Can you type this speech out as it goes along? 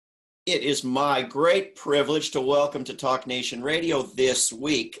It is my great privilege to welcome to Talk Nation Radio this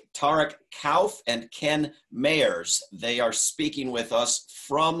week Tarak Kauff and Ken Mayers. They are speaking with us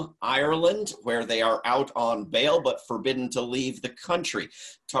from Ireland, where they are out on bail but forbidden to leave the country.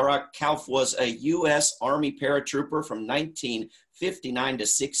 Tarak Kauff was a U.S. Army paratrooper from 1959 to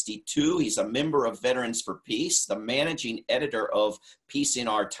 62. He's a member of Veterans for Peace, the managing editor of Peace in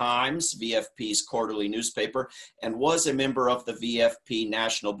Our Times, VFP's quarterly newspaper, and was a member of the VFP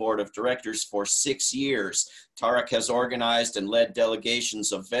National Board of Directors for 6 years. Tarak has organized and led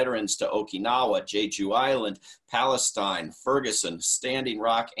delegations of veterans to Okinawa, Jeju Island, Palestine, Ferguson, Standing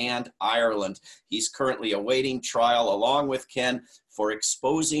Rock, and Ireland. He's currently awaiting trial along with Ken for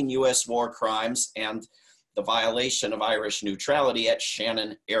exposing U.S. war crimes and the violation of Irish neutrality at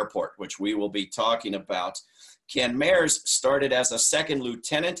Shannon Airport, which we will be talking about. Ken Mayers started as a second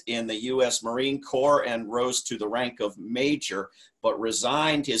lieutenant in the U.S. Marine Corps and rose to the rank of major, but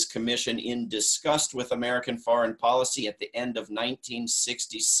resigned his commission in disgust with American foreign policy at the end of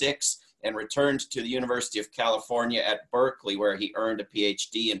 1966 and returned to the University of California at Berkeley, where he earned a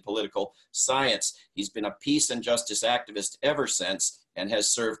PhD in political science. He's been a peace and justice activist ever since and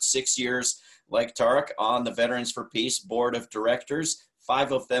has served 6 years, like Tarak, on the Veterans for Peace Board of Directors,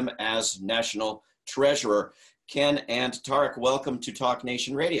 5 of them as national treasurer. Ken and Tarak, welcome to Talk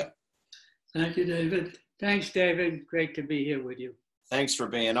Nation Radio. Thank you, David. Thanks, David. Great to be here with you. Thanks for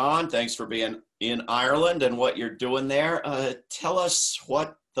being on. Thanks for being in Ireland and what you're doing there. Tell us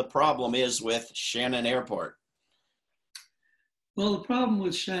what the problem is with Shannon Airport. Well, the problem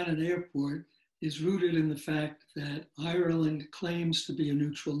with Shannon Airport is rooted in the fact that Ireland claims to be a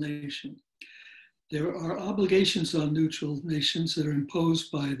neutral nation. There are obligations on neutral nations that are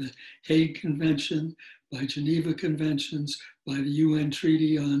imposed by the Hague Convention, by Geneva Conventions, by the UN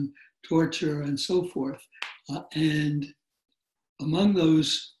Treaty on Torture, and so forth. And among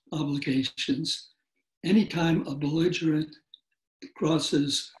those obligations, anytime a belligerent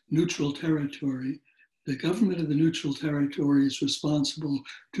crosses neutral territory, the government of the neutral territory is responsible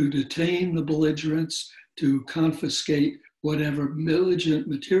to detain the belligerents, to confiscate whatever belligerent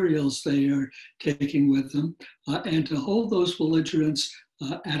materials they are taking with them, and to hold those belligerents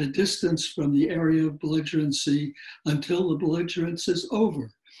at a distance from the area of belligerency until the belligerence is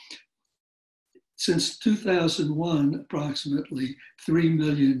over. Since 2001, approximately 3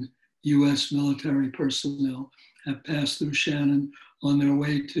 million US military personnel have passed through Shannon on their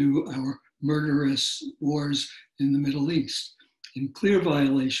way to our murderous wars in the Middle East, in clear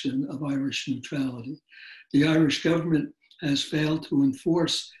violation of Irish neutrality. The Irish government has failed to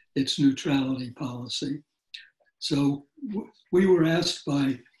enforce its neutrality policy. So we were asked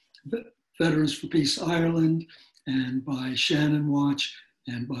by Veterans for Peace Ireland and by Shannon Watch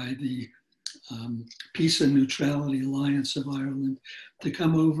and by the Peace and Neutrality Alliance of Ireland to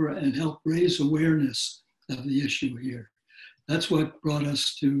come over and help raise awareness of the issue here. That's what brought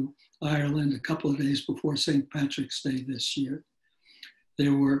us to Ireland a couple of days before St. Patrick's Day this year.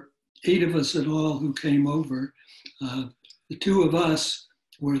 There were 8 of us in all who came over. The 2 of us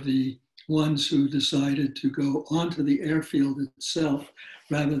were the ones who decided to go onto the airfield itself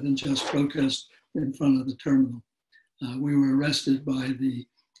rather than just protest in front of the terminal. We were arrested by the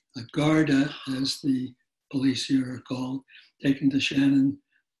Garda, as the police here are called, taken to Shannon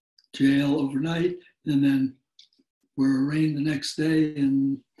jail overnight, and then were arraigned the next day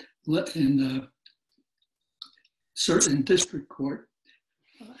in certain district court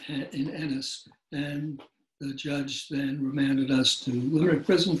in Ennis. And the judge then remanded us to Limerick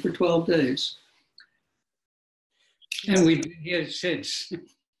prison for 12 days. And we've been here since,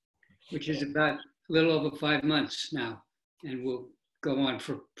 which is about a little over 5 months now, and we'll go on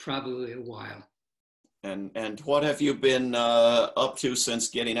for probably a while. And what have you been up to since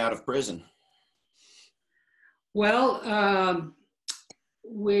getting out of prison? Well,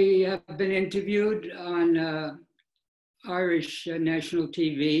 we have been interviewed on Irish national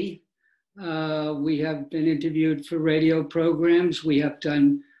TV. We have been interviewed for radio programs. We have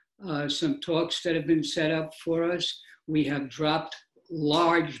done some talks that have been set up for us. We have dropped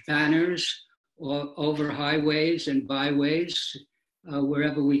large banners over highways and byways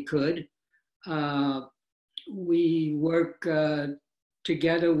wherever we could. We work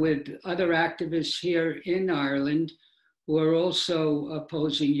together with other activists here in Ireland who are also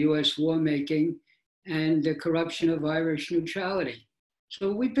opposing US war making and the corruption of Irish neutrality.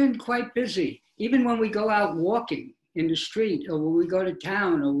 So we've been quite busy. Even when we go out walking in the street, or when we go to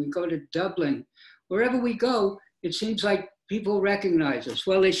town, or we go to Dublin, wherever we go, it seems like people recognize us.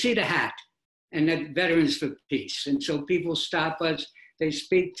 Well, they see the hat and that Veterans for Peace. And so people stop us, they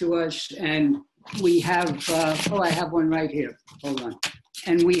speak to us, and we have, I have one right here. Hold on.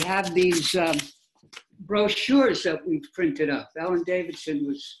 And we have these brochures that we've printed up. Alan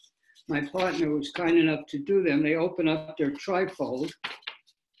Davidson my partner, was kind enough to do them. They open up their trifold.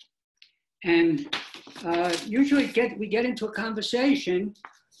 And usually we get into a conversation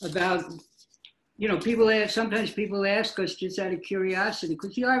about, sometimes people ask us just out of curiosity,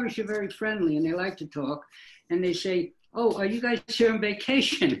 because the Irish are very friendly and they like to talk. And they say, oh, are you guys here on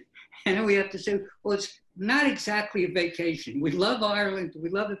vacation? And then we have to say, well, it's not exactly a vacation. We love Ireland, we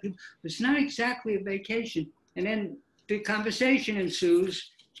love the people, but it's not exactly a vacation. And then the conversation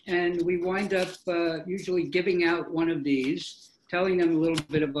ensues, and we wind up usually giving out one of these, telling them a little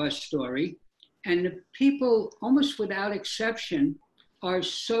bit of our story. And the people, almost without exception, are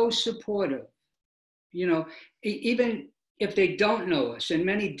so supportive. Even if they don't know us, and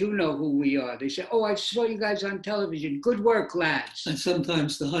many do know who we are, they say, oh, I saw you guys on television. Good work, lads. And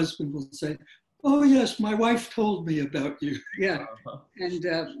sometimes the husband will say, oh, yes, my wife told me about you. Yeah. And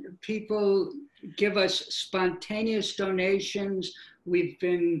people give us spontaneous donations. We've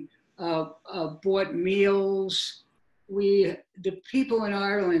been bought meals. The people in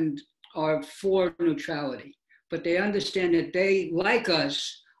Ireland are for neutrality, but they understand that they, like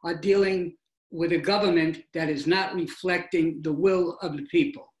us, are dealing with a government that is not reflecting the will of the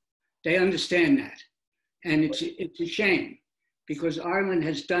people. They understand that. And it's a shame, because Ireland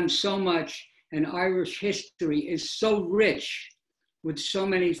has done so much, and Irish history is so rich with so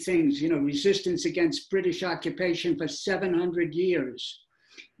many things, resistance against British occupation for 700 years.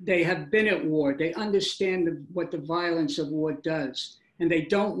 They have been at war. They understand what the violence of war does, and they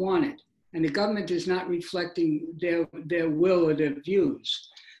don't want it. And the government is not reflecting their will or their views.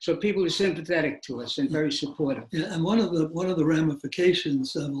 So people are sympathetic to us and very supportive. Yeah, and one of the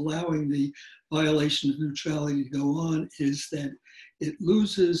ramifications of allowing the violation of neutrality to go on is that it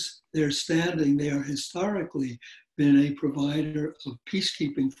loses their standing. They are historically been a provider of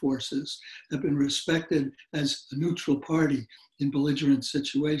peacekeeping forces, have been respected as a neutral party in belligerent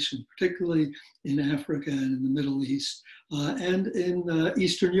situations, particularly in Africa and in the Middle East, and in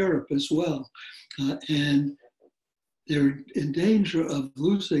Eastern Europe as well. And they're in danger of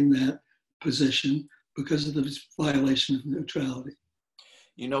losing that position because of the violation of neutrality.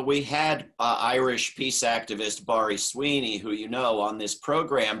 We had Irish peace activist Barry Sweeney, who on this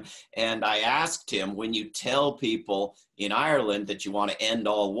program, and I asked him, when you tell people in Ireland that you want to end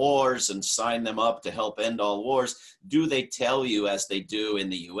all wars and sign them up to help end all wars, do they tell you, as they do in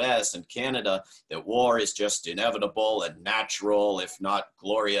the US and Canada, that war is just inevitable and natural, if not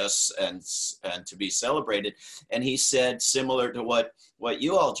glorious, and to be celebrated? And he said, similar to what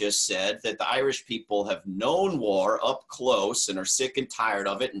you all just said, that the Irish people have known war up close and are sick and tired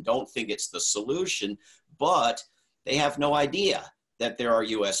of it and don't think it's the solution, but they have no idea that there are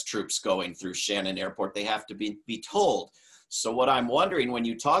US troops going through Shannon Airport. They have to be told. So what I'm wondering, when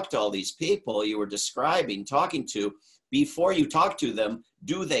you talk to all these people you were talking to, before you talk to them,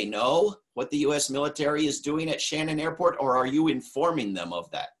 do they know what the US military is doing at Shannon Airport, or are you informing them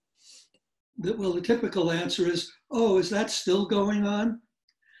of that? Well, the typical answer is, oh, is that still going on?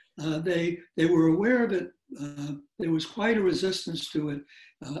 They were aware of it. There was quite a resistance to it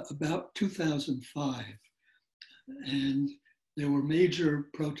about 2005. And there were major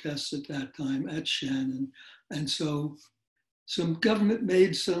protests at that time at Shannon. And so some government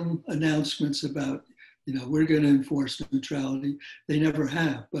made some announcements about, we're going to enforce neutrality. They never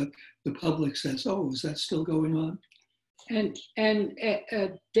have, but the public says, oh, is that still going on? And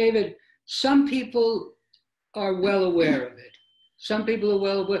David, some people are well aware of it. Some people are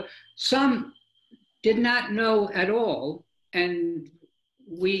well aware. Some did not know at all, and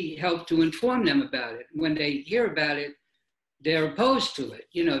we help to inform them about it. When they hear about it, they're opposed to it.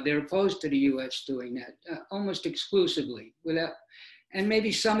 They're opposed to the U.S. doing that almost exclusively. And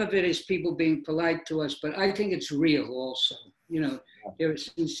maybe some of it is people being polite to us, but I think it's real also. They're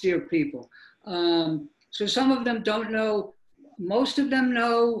sincere people. So some of them don't know. Most of them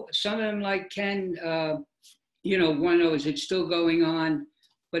know. Some of them, like Ken, want to know, is it still going on?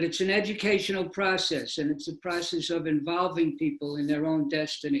 But it's an educational process, and it's a process of involving people in their own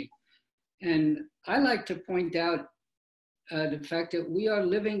destiny. And I like to point out the fact that we are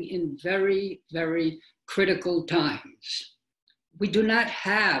living in very, very critical times. We do not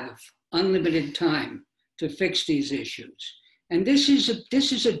have unlimited time to fix these issues. And this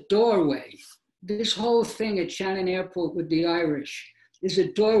is a doorway. This whole thing at Shannon Airport with the Irish is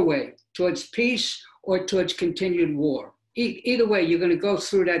a doorway towards peace or towards continued war. Either way, you're going to go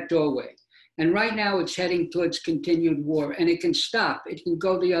through that doorway. And right now it's heading towards continued war, and it can stop. It can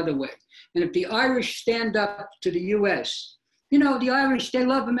go the other way. And if the Irish stand up to the US, the Irish, they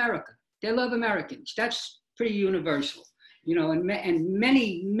love America. They love Americans. That's pretty universal, you know, and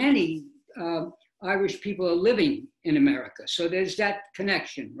many Irish people are living in America. So there's that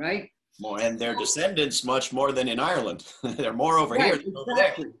connection, right? More, and their descendants much more than in Ireland. They're more over Right, here than over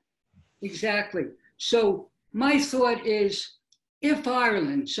there. Exactly. So my thought is, if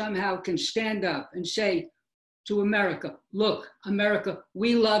Ireland somehow can stand up and say to America, look, America,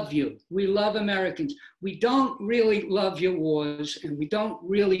 we love you. We love Americans. We don't really love your wars, and we don't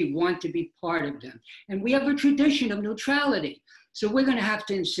really want to be part of them. And we have a tradition of neutrality. So we're going to have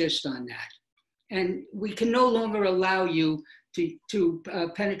to insist on that. And we can no longer allow you to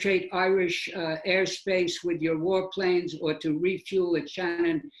penetrate Irish airspace with your warplanes, or to refuel at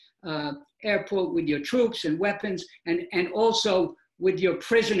Shannon Airport with your troops and weapons, and also with your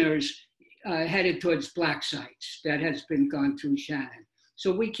prisoners headed towards black sites that has been gone through Shannon.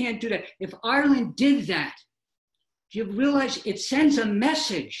 So we can't do that. If Ireland did that, do you realize it sends a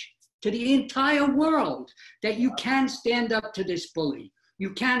message to the entire world that you can stand up to this bully.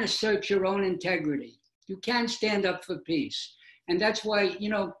 You can assert your own integrity. You can stand up for peace. And that's why, you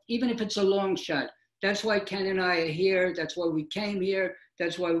know, even if it's a long shot, that's why Ken and I are here. That's why we came here.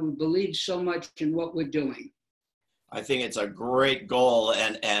 That's why we believe so much in what we're doing. I think it's a great goal,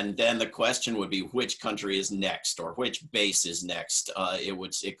 and then the question would be which country is next, or which base is next.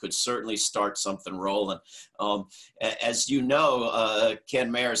 It could certainly start something rolling. As you know, Ken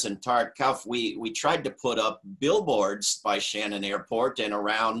Mayers and Tarak Kauff, we tried to put up billboards by Shannon Airport and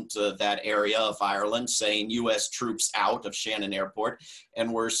around that area of Ireland saying U.S. troops out of Shannon Airport,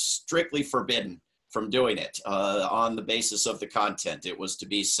 and were strictly forbidden from doing it on the basis of the content. It was to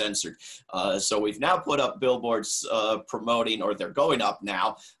be censored. So we've now put up billboards promoting, or they're going up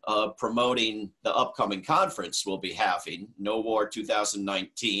now, promoting the upcoming conference we'll be having, No War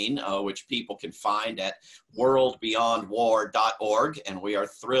 2019, which people can find at worldbeyondwar.org. And we are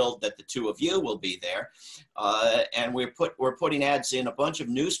thrilled that the two of you will be there. And we're putting ads in a bunch of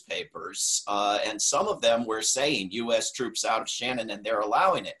newspapers, and some of them we're saying U.S. troops out of Shannon, and they're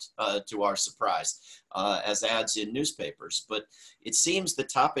allowing it to our surprise. As ads in newspapers. But it seems the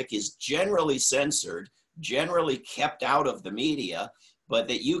topic is generally censored, generally kept out of the media, but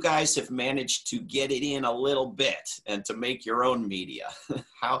that you guys have managed to get it in a little bit and to make your own media.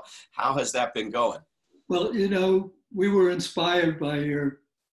 How has that been going? Well, you know, we were inspired by your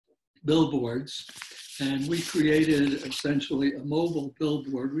billboards, and we created essentially a mobile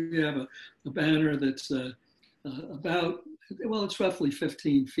billboard. We have a banner that's it's roughly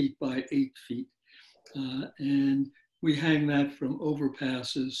 15 feet by 8 feet. And we hang that from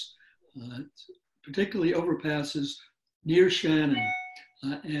overpasses, particularly overpasses near Shannon.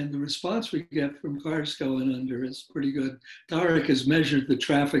 And the response we get from cars going under is pretty good. Tarak has measured the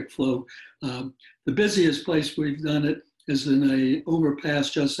traffic flow. The busiest place we've done it is in an overpass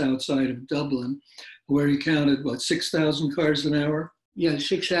just outside of Dublin, where he counted, 6,000 cars an hour? Yeah,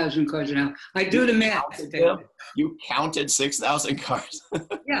 6,000 cars an hour. I do the math. You counted 6,000 cars.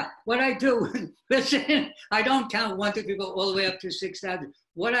 Yeah, what I do, listen, I don't count 1, 2, 3, 4, all the way up to 6,000.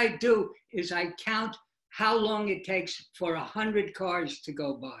 What I do is I count how long it takes for 100 cars to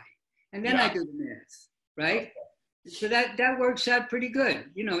go by. And then I do the math, right? Okay. So that works out pretty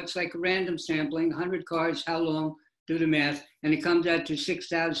good. You know, it's like a random sampling, 100 cars, how long, do the math, and it comes out to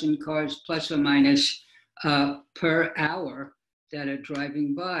 6,000 cars plus or minus per hour that are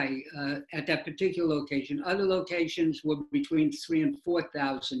driving by at that particular location. Other locations were between 3,000 and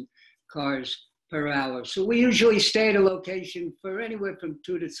 4,000 cars per hour. So we usually stay at a location for anywhere from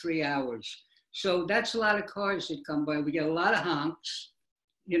 2 to 3 hours. So that's a lot of cars that come by. We get a lot of honks,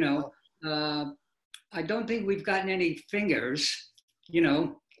 you know. I don't think we've gotten any fingers, you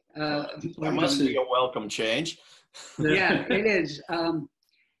know. That must be a welcome change. Yeah, it is.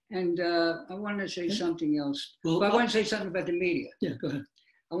 And I want to say something else. Well, I want to say something about the media. Yeah, go ahead.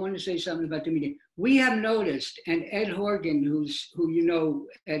 I want to say something about the media. We have noticed, and Ed Horgan, who you know,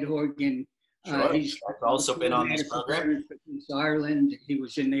 Ed Horgan. Sure. He's also been on this program. Ireland. He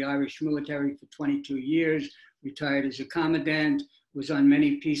was in the Irish military for 22 years, retired as a commandant, was on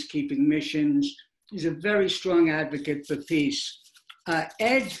many peacekeeping missions. He's a very strong advocate for peace.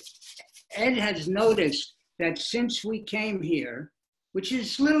 Ed has noticed that since we came here, which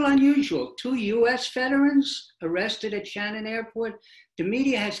is a little unusual, 2 US veterans arrested at Shannon Airport, the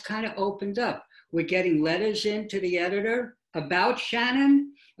media has kind of opened up. We're getting letters in to the editor about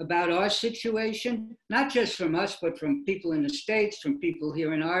Shannon, about our situation, not just from us, but from people in the States, from people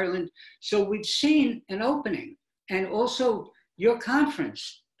here in Ireland. So we've seen an opening. And also your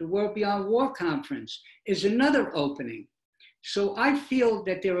conference, the World Beyond War conference, is another opening. So I feel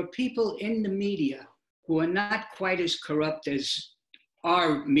that there are people in the media who are not quite as corrupt as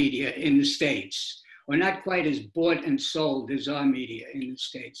our media in the States. We're not quite as bought and sold as our media in the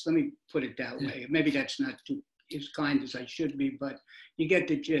States. Let me put it that way. Maybe that's not too as kind as I should be, but you get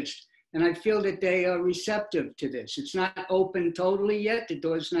the gist. And I feel that they are receptive to this. It's not open totally yet. The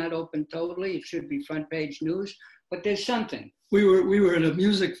door's not open totally. It should be front page news, but there's something. We were at a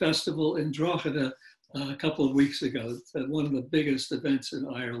music festival in Drogheda a couple of weeks ago. It's one of the biggest events in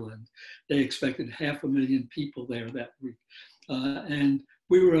Ireland. They expected 500,000 people there that week. And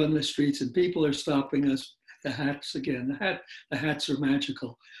we were on the streets and people are stopping us. The hats again, the hats are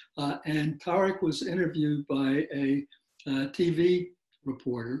magical. And Tarak was interviewed by a TV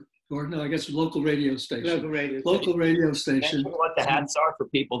reporter, or no, I guess local radio station. Local radio station. Mention what the hats are for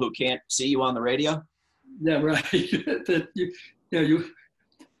people who can't see you on the radio? Yeah, right. Let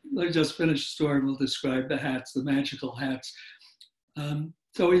me just finish the story and we'll describe the hats, the magical hats.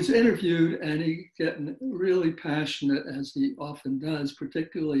 So he's interviewed and he's getting really passionate, as he often does,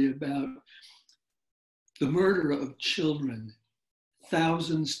 particularly about the murder of children,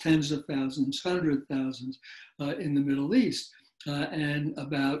 thousands, tens of thousands, 100,000 in the Middle East, and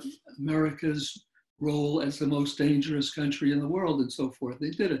about America's role as the most dangerous country in the world and so forth.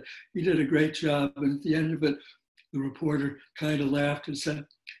 He did a great job. And at the end of it, the reporter kind of laughed and said,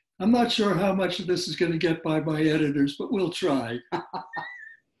 "I'm not sure how much of this is going to get by my editors, but we'll try."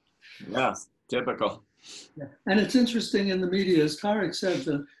 Yeah, typical. Yeah. And it's interesting in the media, as Tarak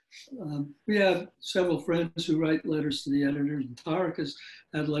said, we have several friends who write letters to the editors, and Tarak has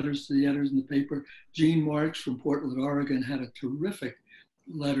had letters to the editors in the paper. Gene Marks from Portland, Oregon had a terrific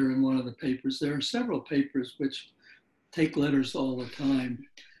letter in one of the papers. There are several papers which take letters all the time,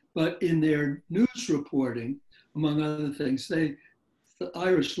 but in their news reporting, among other things, the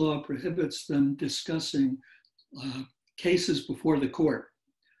Irish law prohibits them discussing cases before the court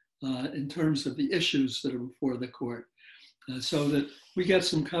in terms of the issues that are before the court. So that we get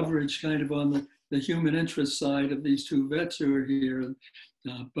some coverage kind of on the human interest side of these two vets who are here,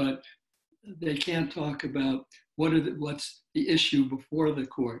 but they can't talk about what's the issue before the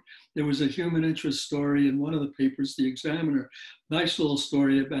court. There was a human interest story in one of the papers, The Examiner, nice little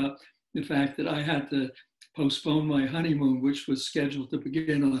story about the fact that I had to postpone my honeymoon, which was scheduled to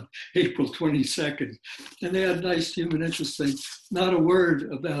begin on April 22nd. And they had a nice human interest thing, not a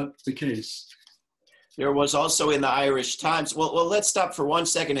word about the case. There was also in the Irish Times. Well, let's stop for 1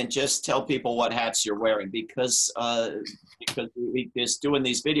 second and just tell people what hats you're wearing, because we just doing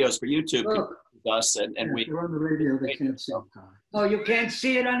these videos for YouTube. Us and we are on the radio. They can't see it. Oh, you can't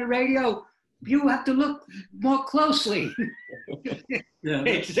see it on the radio. You have to look more closely. Yeah,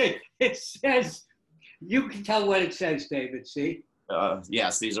 it says. You can tell what it says, David. See.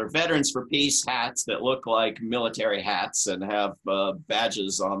 Yes, these are Veterans for Peace hats that look like military hats and have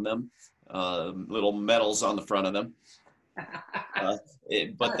badges on them. Little medals on the front of them.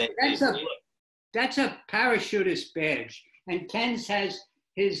 That's a parachutist badge. And Ken's has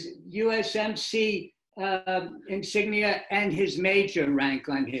his USMC insignia and his major rank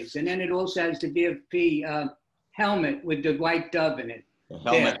on his. And then it also has the VFP helmet with the white dove in it. A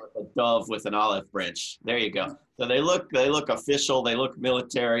helmet with a dove with an olive branch. There you go. So they look official, they look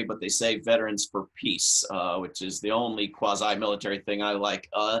military, but they say Veterans for Peace, which is the only quasi-military thing I like.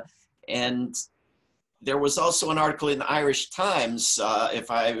 And there was also an article in the Irish Times, if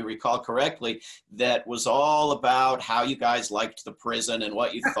I recall correctly, that was all about how you guys liked the prison and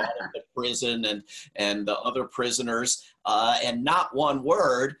what you thought of the prison and the other prisoners, and not one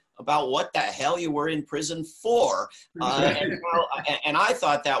word about what the hell you were in prison for. And I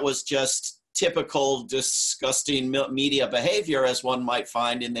thought that was just typical disgusting media behavior, as one might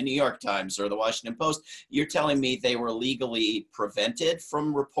find in the New York Times or the Washington Post. You're telling me they were legally prevented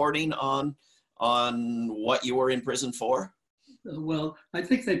from reporting on what you were in prison for? Well, I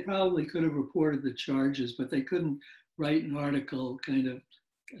think they probably could have reported the charges, but they couldn't write an article kind of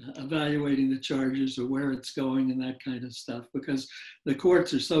evaluating the charges or where it's going and that kind of stuff, because the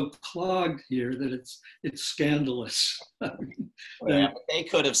courts are so clogged here that it's scandalous. They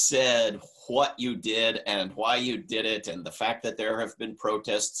could have said what you did and why you did it, and the fact that there have been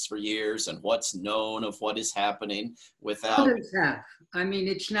protests for years and what's known of what is happening without. Others have. I mean,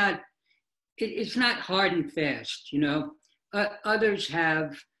 it's not hard and fast, you know. Others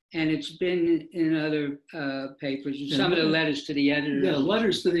have. And it's been in other papers. Some of the letters to the editors. Yeah,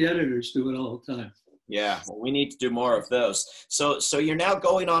 letters to the editors do it all the time. Yeah, well, we need to do more of those. So you're now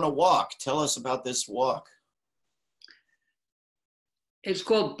going on a walk. Tell us about this walk. It's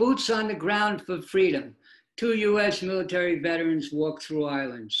called Boots on the Ground for Freedom. 2 U.S. military veterans walk through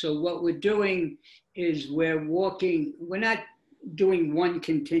Ireland. So what we're doing is we're walking. We're not doing one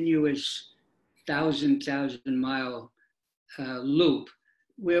continuous 1,000 mile loop.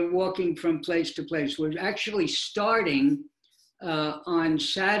 We're walking from place to place. We're actually starting on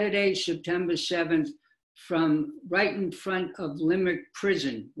Saturday, September 7th, from right in front of Limerick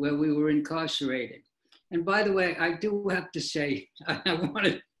Prison, where we were incarcerated. And by the way, I do have to say, I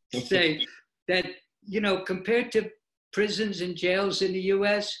want to say that, you know, compared to prisons and jails in the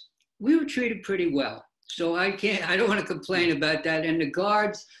US, we were treated pretty well. So I don't want to complain about that. And the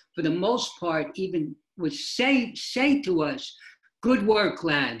guards, for the most part, even would say to us, good work,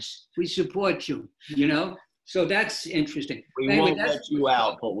 lads. We support you, you know? So that's interesting. We won't let you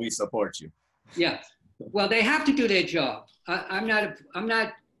out, but we support you. Yeah. Well, they have to do their job. I'm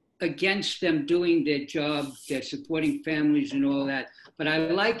not against them doing their job. They're supporting families and all that. But I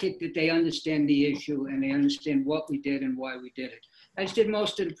like it that they understand the issue and they understand what we did and why we did it, as did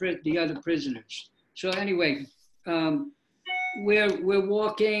most of the other prisoners. So anyway, we're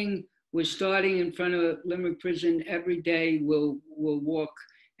walking. We're starting in front of Limerick Prison every day. We'll walk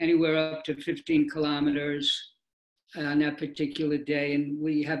anywhere up to 15 kilometers on that particular day. And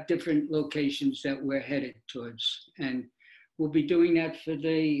we have different locations that we're headed towards. And we'll be doing that for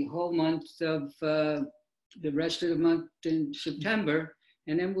the whole month of the rest of the month in September.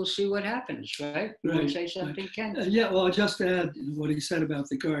 And then we'll see what happens, right? You want to say something, Ken? Yeah, well, I'll just add what he said about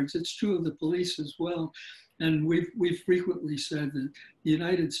the guards. It's true of the police as well. And we've frequently said that the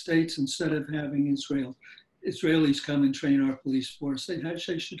United States, instead of having Israelis come and train our police force, they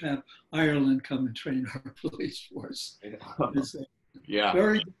should have Ireland come and train our police force. There's a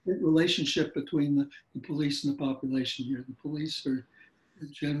very different relationship between the police and the population here. The police are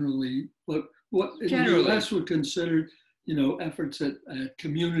generally what in the US would consider, you know, efforts at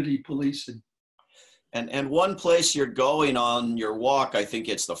community policing. And one place you're going on your walk, I think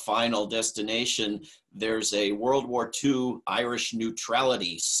it's the final destination, there's a World War II Irish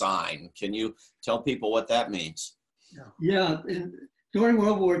neutrality sign. Can you tell people what that means? Yeah, during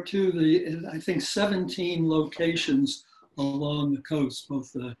World War II, I think 17 locations along the coast,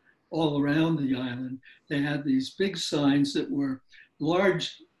 both all around the island, they had these big signs that were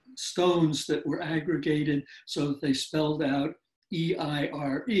large stones that were aggregated so that they spelled out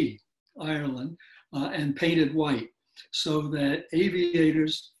EIRE, Ireland, and painted white, so that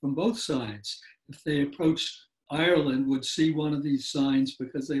aviators from both sides, if they approached Ireland, would see one of these signs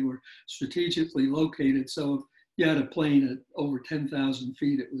because they were strategically located. So if you had a plane at over 10,000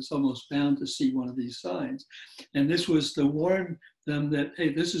 feet, it was almost bound to see one of these signs. And this was to warn them that,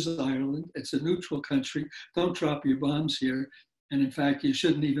 hey, this is Ireland. It's a neutral country. Don't drop your bombs here. And in fact, you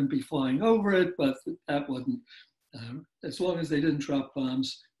shouldn't even be flying over it, but that wasn't, as long as they didn't drop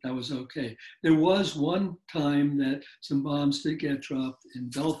bombs, that was okay. There was one time that some bombs did get dropped in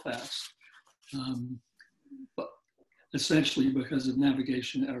Belfast, but essentially because of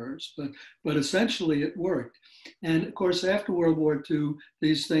navigation errors, but essentially it worked. And of course, after World War II,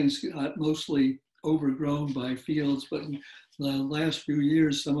 these things got mostly overgrown by fields, but in the last few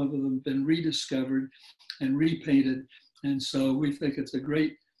years, some of them have been rediscovered and repainted. And so we think it's a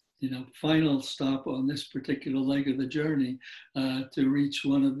great, you know, final stop on this particular leg of the journey to reach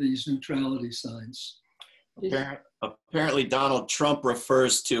one of these neutrality signs. Apparently, Donald Trump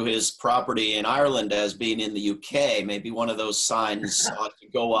refers to his property in Ireland as being in the UK. Maybe one of those signs ought to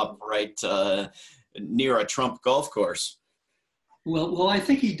go up right near a Trump golf course. Well, I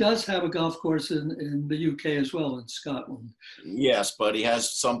think he does have a golf course in the UK as well, in Scotland. Yes, but he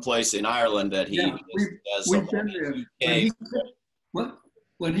has someplace in Ireland that he has. We've been there.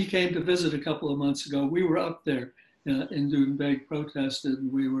 When he came to visit a couple of months ago, we were up there in Doonbeg, protested,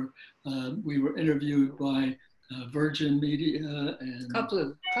 and we were interviewed by Virgin Media and couple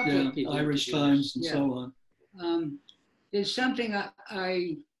of people, Irish Times and so on. There's something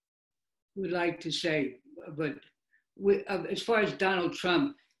I would like to say, but as far as Donald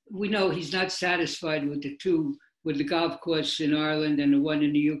Trump, we know he's not satisfied with the golf course in Ireland and the one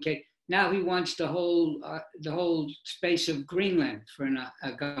in the UK. Now he wants the whole space of Greenland for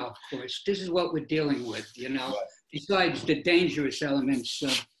a golf course. This is what we're dealing with, you know, besides the dangerous elements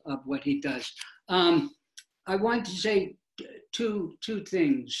of what he does. I want to say two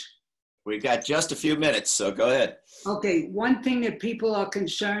things. We got just a few minutes, so go ahead. Okay, one thing that people are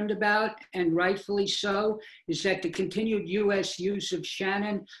concerned about, and rightfully so, is that the continued US use of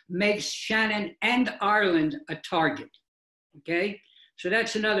Shannon makes Shannon and Ireland a target, okay? So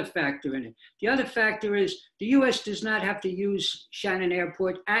that's another factor in it. The other factor is the US does not have to use Shannon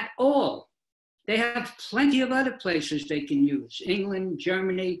Airport at all. They have plenty of other places they can use. England,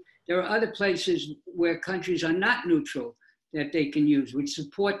 Germany, there are other places where countries are not neutral that they can use, which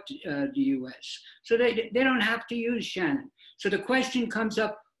support the US. So they don't have to use Shannon. So the question comes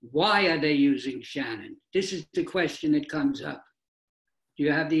up, Why are they using Shannon? This is the question that comes up. Do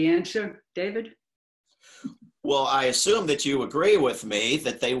you have the answer, David? Well, I assume that you agree with me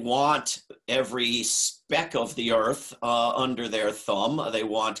that they want every speck of the earth under their thumb. They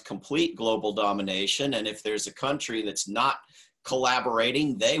want complete global domination. And if there's a country that's not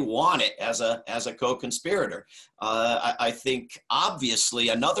collaborating, they want it as a co-conspirator. I think obviously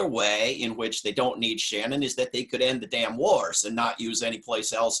another way in which they don't need Shannon is that they could end the damn wars and not use any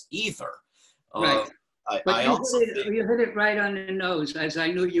place else either. Right. But you hit it right on the nose, as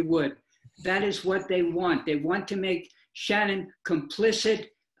I knew you would. That is what they want. They want to make Shannon complicit.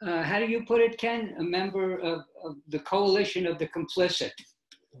 How do you put it, Ken? A member of the coalition of the complicit.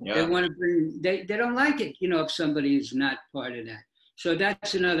 Yeah. They want to bring, they don't like it, if somebody is not part of that. So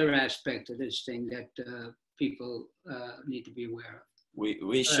that's another aspect of this thing that people need to be aware of.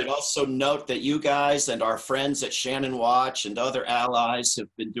 We should also note that you guys and our friends at Shannon Watch and other allies have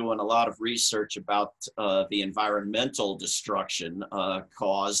been doing a lot of research about the environmental destruction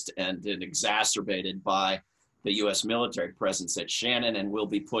caused and exacerbated by the U.S. military presence at Shannon, and we'll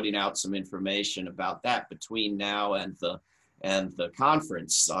be putting out some information about that between now and the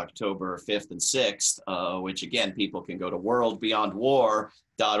conference, October 5th and 6th, which again, people can go to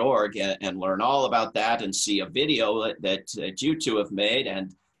worldbeyondwar.org and learn all about that and see a video that you two have made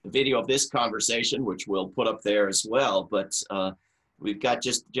and the video of this conversation, which we'll put up there as well. But we've got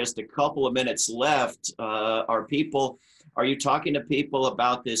just a couple of minutes left. Are you talking to people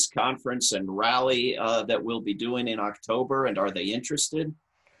about this conference and rally that we'll be doing in October, and are they interested?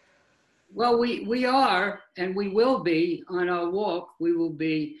 Well, we are, and we will be on our walk. We will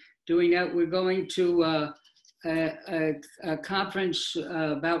be doing that. We're going to a conference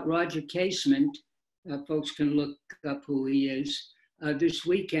about Roger Casement. Folks can look up who he is this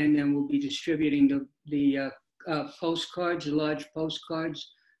weekend, and we'll be distributing the postcards, the large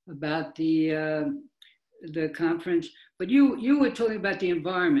postcards about the conference. But you were talking about the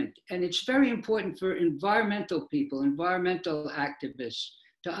environment, and it's very important for environmental people, environmental activists,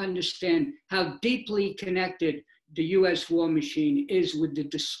 to understand how deeply connected the US war machine is with the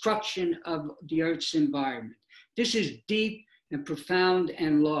destruction of the Earth's environment. This is deep and profound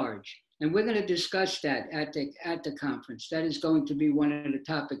and large. And we're going to discuss that at the conference. That is going to be one of the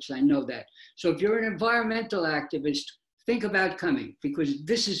topics, I know that. So if you're an environmental activist, think about coming, because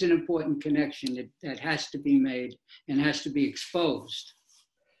this is an important connection that has to be made and has to be exposed.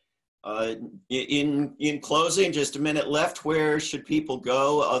 In closing, just a minute left, where should people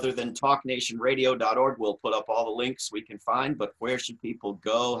go other than talknationradio.org? We'll put up all the links we can find, but where should people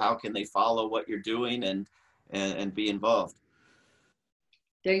go? How can they follow what you're doing and be involved?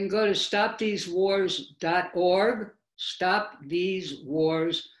 They can go to stopthesewars.org,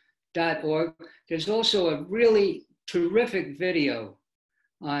 stopthesewars.org. There's also a really terrific video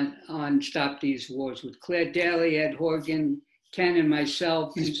on Stop These Wars with Claire Daly, Ed Horgan, Ken and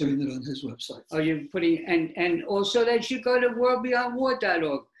myself. He's putting it on his website. Oh, you're putting, and also they should go to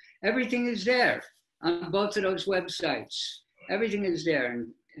worldbeyondwar.org. Everything is there on both of those websites. Everything is there.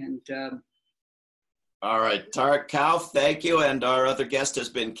 All right, Tarak Kauff, thank you. And our other guest has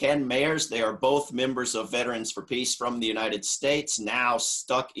been Ken Mayers. They are both members of Veterans for Peace from the United States, now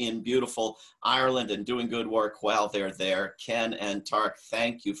stuck in beautiful Ireland and doing good work while they're there. Ken and Tarak,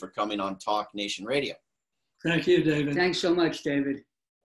 thank you for coming on Talk Nation Radio. Thank you, David. Thanks so much, David.